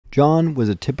John was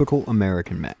a typical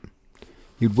American man.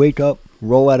 He'd wake up,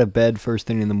 roll out of bed first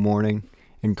thing in the morning,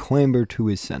 and clamber to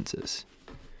his senses.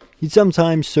 He'd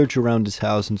sometimes search around his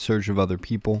house in search of other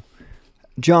people.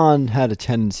 John had a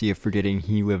tendency of forgetting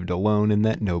he lived alone and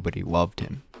that nobody loved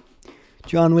him.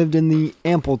 John lived in the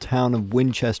ample town of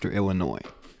Winchester, Illinois,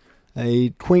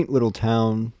 a quaint little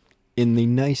town in the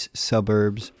nice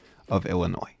suburbs of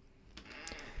Illinois.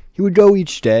 He would go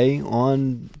each day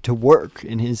on to work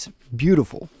in his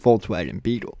beautiful Volkswagen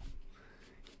Beetle.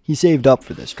 He saved up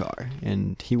for this car,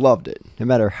 and he loved it, no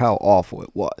matter how awful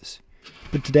it was.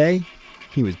 But today,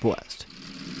 he was blessed.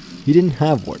 He didn't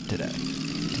have work today.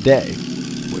 Today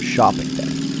was shopping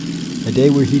day. A day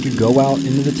where he could go out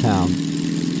into the town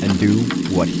and do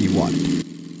what he wanted.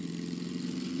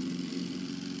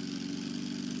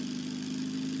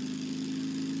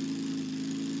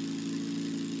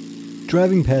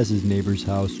 Driving past his neighbor's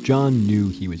house, John knew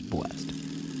he was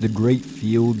blessed. The great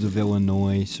fields of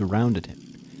Illinois surrounded him,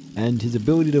 and his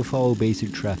ability to follow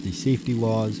basic traffic safety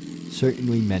laws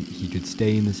certainly meant he could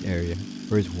stay in this area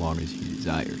for as long as he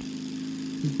desired.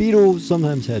 His Beetle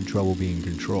sometimes had trouble being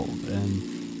controlled,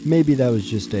 and maybe that was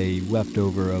just a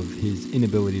leftover of his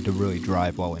inability to really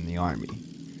drive while in the army.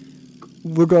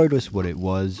 Regardless what it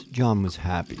was, John was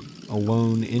happy,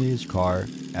 alone in his car,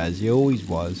 as he always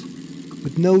was,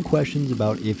 with no questions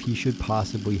about if he should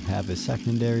possibly have a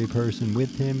secondary person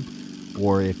with him,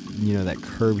 or if, that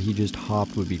curb he just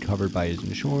hopped would be covered by his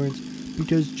insurance,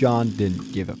 because John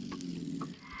didn't give a...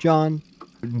 John,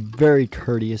 very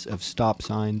courteous of stop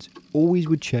signs, always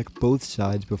would check both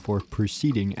sides before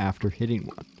proceeding after hitting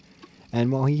one.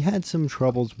 And while he had some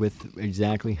troubles with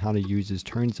exactly how to use his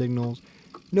turn signals,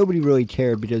 nobody really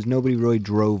cared because nobody really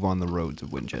drove on the roads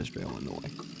of Winchester,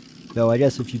 Illinois. Though I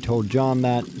guess if you told John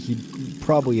that, he'd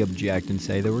probably object and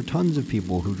say there were tons of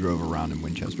people who drove around in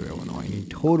Winchester, Illinois, and he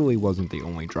totally wasn't the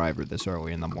only driver this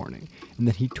early in the morning, and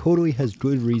that he totally has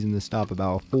good reason to stop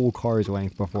about a full car's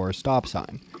length before a stop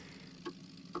sign.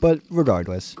 But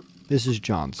regardless, this is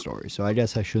John's story, so I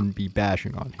guess I shouldn't be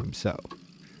bashing on him so.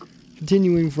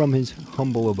 Continuing from his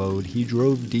humble abode, he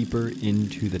drove deeper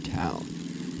into the town.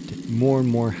 More and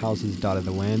more houses dotted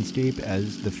the landscape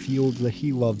as the fields that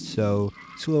he loved so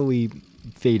slowly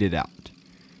faded out.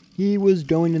 He was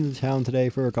going into town today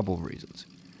for a couple of reasons.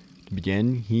 To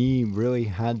begin, he really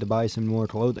had to buy some more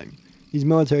clothing. These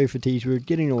military fatigues were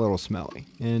getting a little smelly,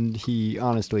 and he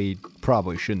honestly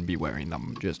probably shouldn't be wearing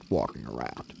them just walking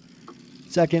around.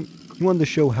 Second, he wanted to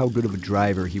show how good of a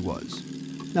driver he was.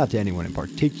 Not to anyone in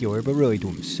particular, but really to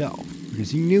himself,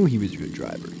 because he knew he was a good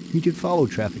driver. He could follow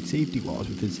traffic safety laws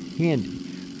with his handy,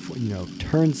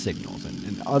 turn signals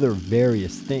and other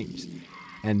various things,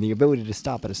 and the ability to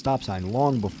stop at a stop sign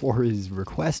long before it is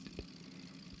requested.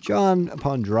 John,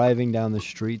 upon driving down the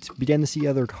streets, began to see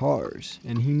other cars,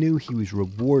 and he knew he was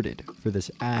rewarded for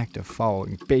this act of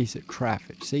following basic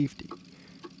traffic safety.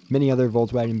 Many other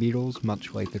Volkswagen Beetles,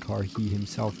 much like the car he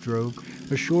himself drove,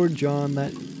 assured John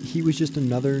that he was just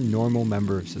another normal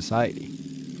member of society.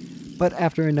 But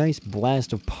after a nice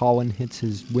blast of pollen hits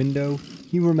his window,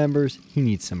 he remembers he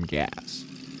needs some gas.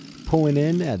 Pulling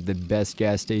in at the best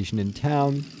gas station in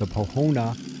town, the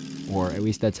Pohona, or at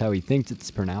least that's how he thinks it's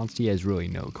pronounced, he has really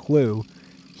no clue,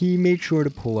 he made sure to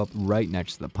pull up right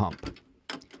next to the pump.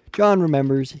 John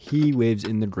remembers he lives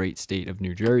in the great state of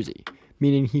New Jersey,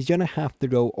 meaning he's going to have to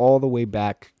go all the way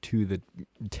back to the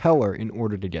teller in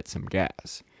order to get some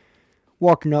gas.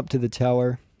 Walking up to the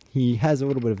teller, he has a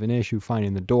little bit of an issue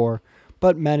finding the door,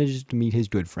 but manages to meet his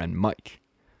good friend Mike.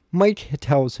 Mike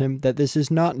tells him that this is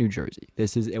not New Jersey,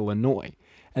 this is Illinois,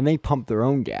 and they pump their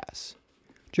own gas.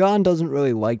 John doesn't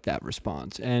really like that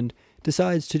response, and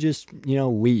decides to just,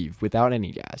 leave without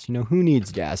any gas. Who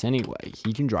needs gas anyway?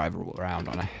 He can drive around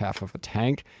on a half of a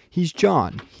tank. He's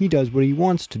John. He does what he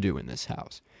wants to do in this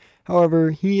house.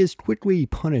 However, he is quickly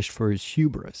punished for his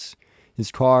hubris.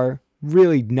 His car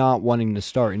really not wanting to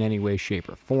start in any way, shape,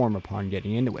 or form upon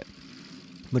getting into it.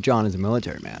 But John is a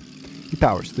military man. He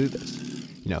powers through this.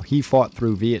 He fought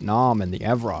through Vietnam and the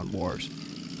Evron Wars.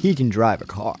 He can drive a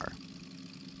car.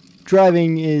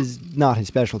 Driving is not his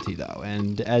specialty, though,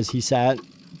 and as he sat,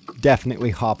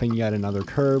 definitely hopping yet another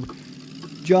curb,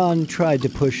 John tried to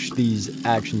push these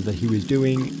actions that he was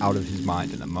doing out of his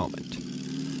mind in a moment.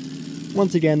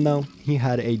 Once again, though, he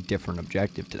had a different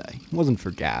objective today. It wasn't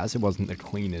for gas, it wasn't to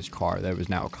clean his car that was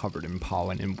now covered in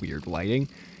pollen and weird lighting.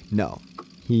 No,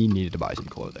 he needed to buy some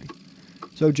clothing.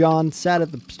 So John sat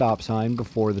at the stop sign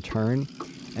before the turn,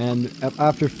 and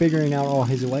after figuring out all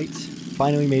his lights,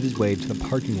 finally made his way to the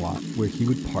parking lot where he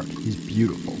would park his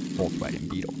beautiful Volkswagen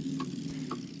Beetle.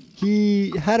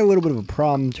 He had a little bit of a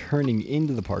problem turning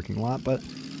into the parking lot, but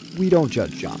we don't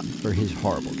judge John for his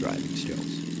horrible driving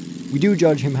skills. We do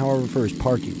judge him, however, for his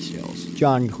parking skills.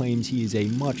 John claims he is a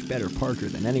much better parker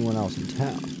than anyone else in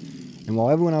town. And while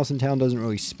everyone else in town doesn't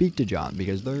really speak to John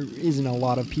because there isn't a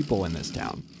lot of people in this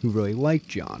town who really like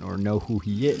John or know who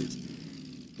he is,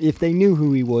 if they knew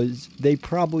who he was, they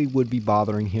probably would be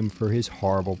bothering him for his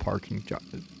horrible parking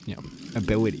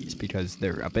abilities, because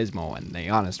they're abysmal and they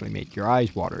honestly make your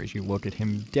eyes water as you look at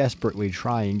him desperately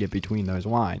try and get between those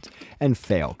lines and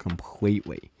fail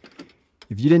completely.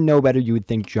 If you didn't know better, you would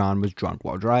think John was drunk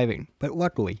while driving, but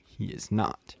luckily he is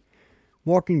not.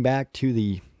 Walking back to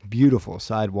the beautiful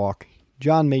sidewalk,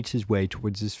 John makes his way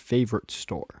towards his favorite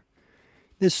store.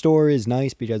 This store is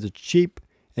nice because it's cheap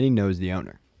and he knows the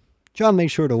owner. John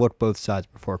makes sure to look both sides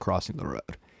before crossing the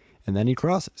road, and then he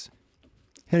crosses.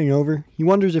 Heading over, he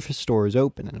wonders if his store is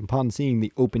open, and upon seeing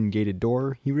the open gated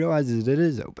door, he realizes it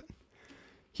is open.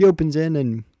 He opens in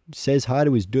and says hi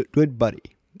to his good buddy,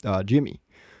 Jimmy.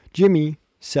 Jimmy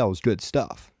sells good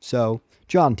stuff, so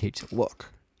John takes a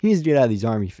look. He needs to get out of these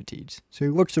army fatigues, so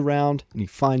he looks around and he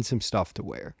finds some stuff to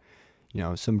wear.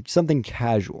 Something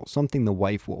casual, something the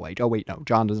wife will like. Oh wait, no,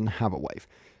 John doesn't have a wife.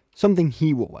 Something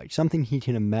he will like, something he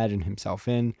can imagine himself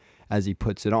in as he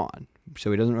puts it on. So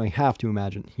he doesn't really have to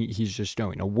imagine, he's just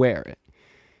going to wear it.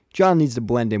 John needs to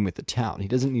blend in with the town. He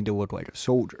doesn't need to look like a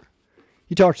soldier.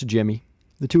 He talks to Jimmy.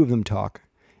 The two of them talk.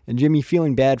 And Jimmy,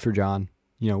 feeling bad for John,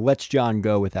 lets John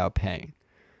go without paying.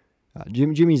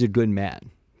 Jimmy's a good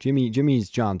man. Jimmy's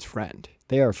John's friend.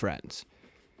 They are friends.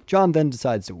 John then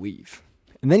decides to leave.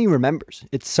 And then he remembers,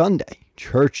 it's Sunday,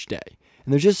 church day.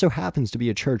 And there just so happens to be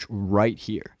a church right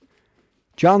here.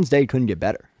 John's day couldn't get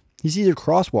better. He sees a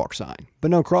crosswalk sign, but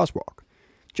no crosswalk.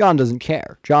 John doesn't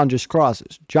care. John just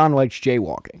crosses. John likes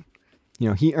jaywalking.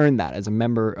 He earned that as a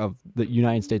member of the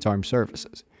United States Armed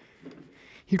Services.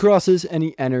 He crosses and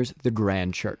he enters the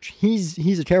grand church.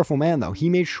 He's a careful man, though. He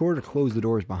made sure to close the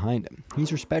doors behind him.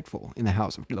 He's respectful in the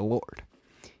house of the Lord.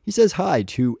 He says hi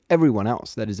to everyone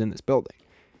else that is in this building.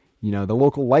 The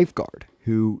local lifeguard,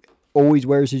 who always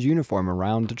wears his uniform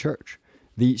around the church.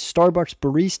 The Starbucks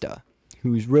barista,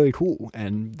 who's really cool,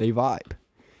 and they vibe.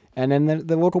 And then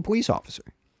the local police officer.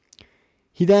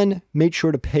 He then made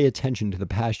sure to pay attention to the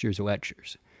past year's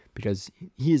lectures, because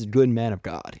he is a good man of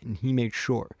God, and he made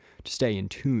sure to stay in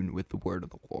tune with the word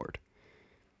of the Lord.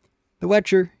 The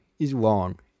lecture is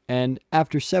long, and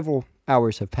after several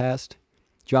hours have passed,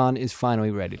 John is finally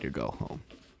ready to go home.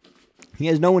 He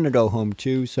has no one to go home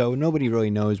to, so nobody really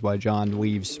knows why John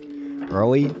leaves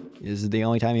early. This is the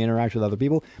only time he interacts with other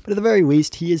people, but at the very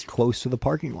least, he is close to the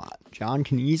parking lot. John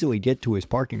can easily get to his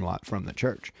parking lot from the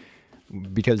church,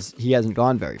 because he hasn't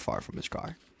gone very far from his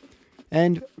car.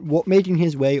 And making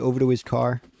his way over to his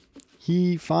car,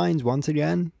 he finds once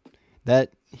again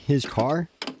that his car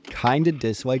kind of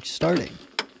dislikes starting.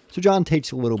 So John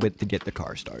takes a little bit to get the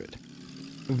car started.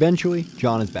 Eventually,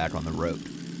 John is back on the road.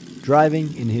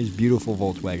 Driving in his beautiful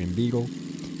Volkswagen Beetle,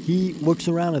 he looks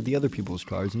around at the other people's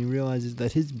cars and he realizes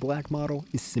that his black model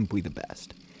is simply the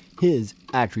best. His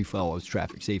actually follows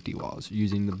traffic safety laws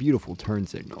using the beautiful turn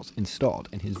signals installed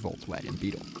in his Volkswagen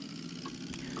Beetle.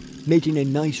 Making a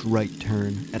nice right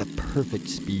turn at a perfect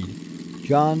speed,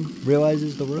 John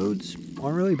realizes the roads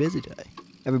aren't really busy today.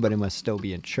 Everybody must still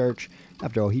be in church.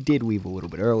 After all, he did leave a little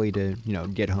bit early to,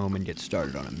 get home and get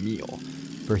started on a meal.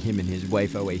 For him and his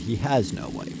wife, oh wait, he has no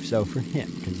wife. So for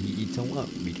him, because he eats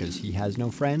alone, because he has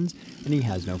no friends, and he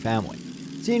has no family.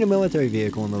 Seeing a military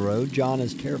vehicle on the road, John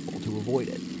is careful to avoid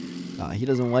it. He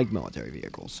doesn't like military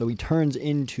vehicles, so he turns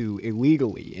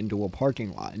illegally into a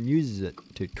parking lot and uses it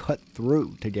to cut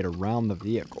through to get around the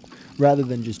vehicle, rather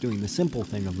than just doing the simple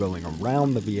thing of going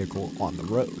around the vehicle on the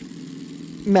road.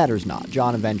 Matters not.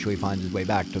 John eventually finds his way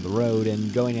back to the road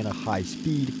and, going at a high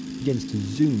speed, begins to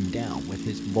zoom down with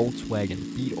his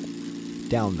Volkswagen Beetle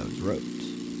down those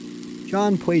roads.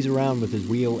 John plays around with his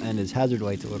wheel and his hazard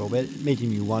lights a little bit, making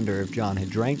you wonder if John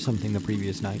had drank something the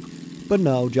previous night. But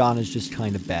no, John is just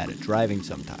kind of bad at driving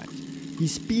sometimes. He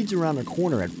speeds around a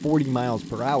corner at 40 miles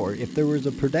per hour. If there was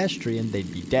a pedestrian,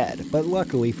 they'd be dead. But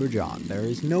luckily for John, there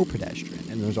is no pedestrian,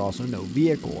 and there's also no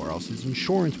vehicle, or else his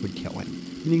insurance would kill him,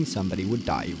 meaning somebody would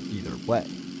die either way.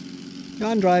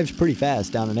 John drives pretty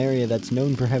fast down an area that's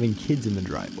known for having kids in the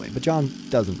driveway, but John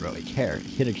doesn't really care.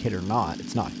 Hit a kid or not,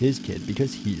 it's not his kid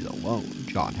because he's alone.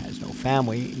 John has no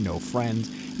family, no friends,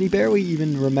 and he barely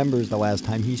even remembers the last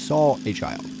time he saw a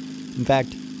child. In fact,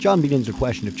 John begins to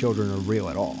question if children are real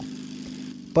at all.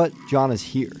 But John is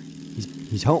here.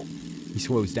 He's home. He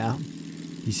slows down.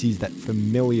 He sees that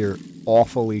familiar,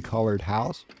 awfully colored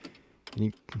house, and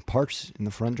he parks in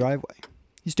the front driveway.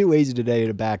 He's too lazy today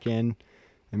to back in.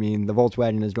 I mean, the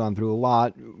Volkswagen has gone through a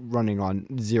lot, running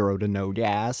on 0 to no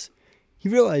gas. He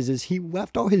realizes he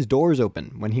left all his doors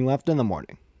open when he left in the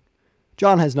morning.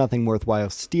 John has nothing worthwhile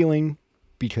stealing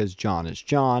because John is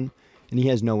John, and he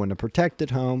has no one to protect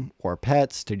at home or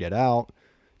pets to get out.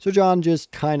 So John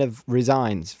just kind of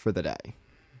resigns for the day,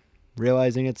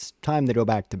 realizing it's time to go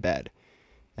back to bed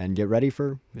and get ready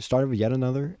for the start of yet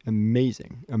another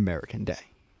amazing American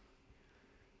day.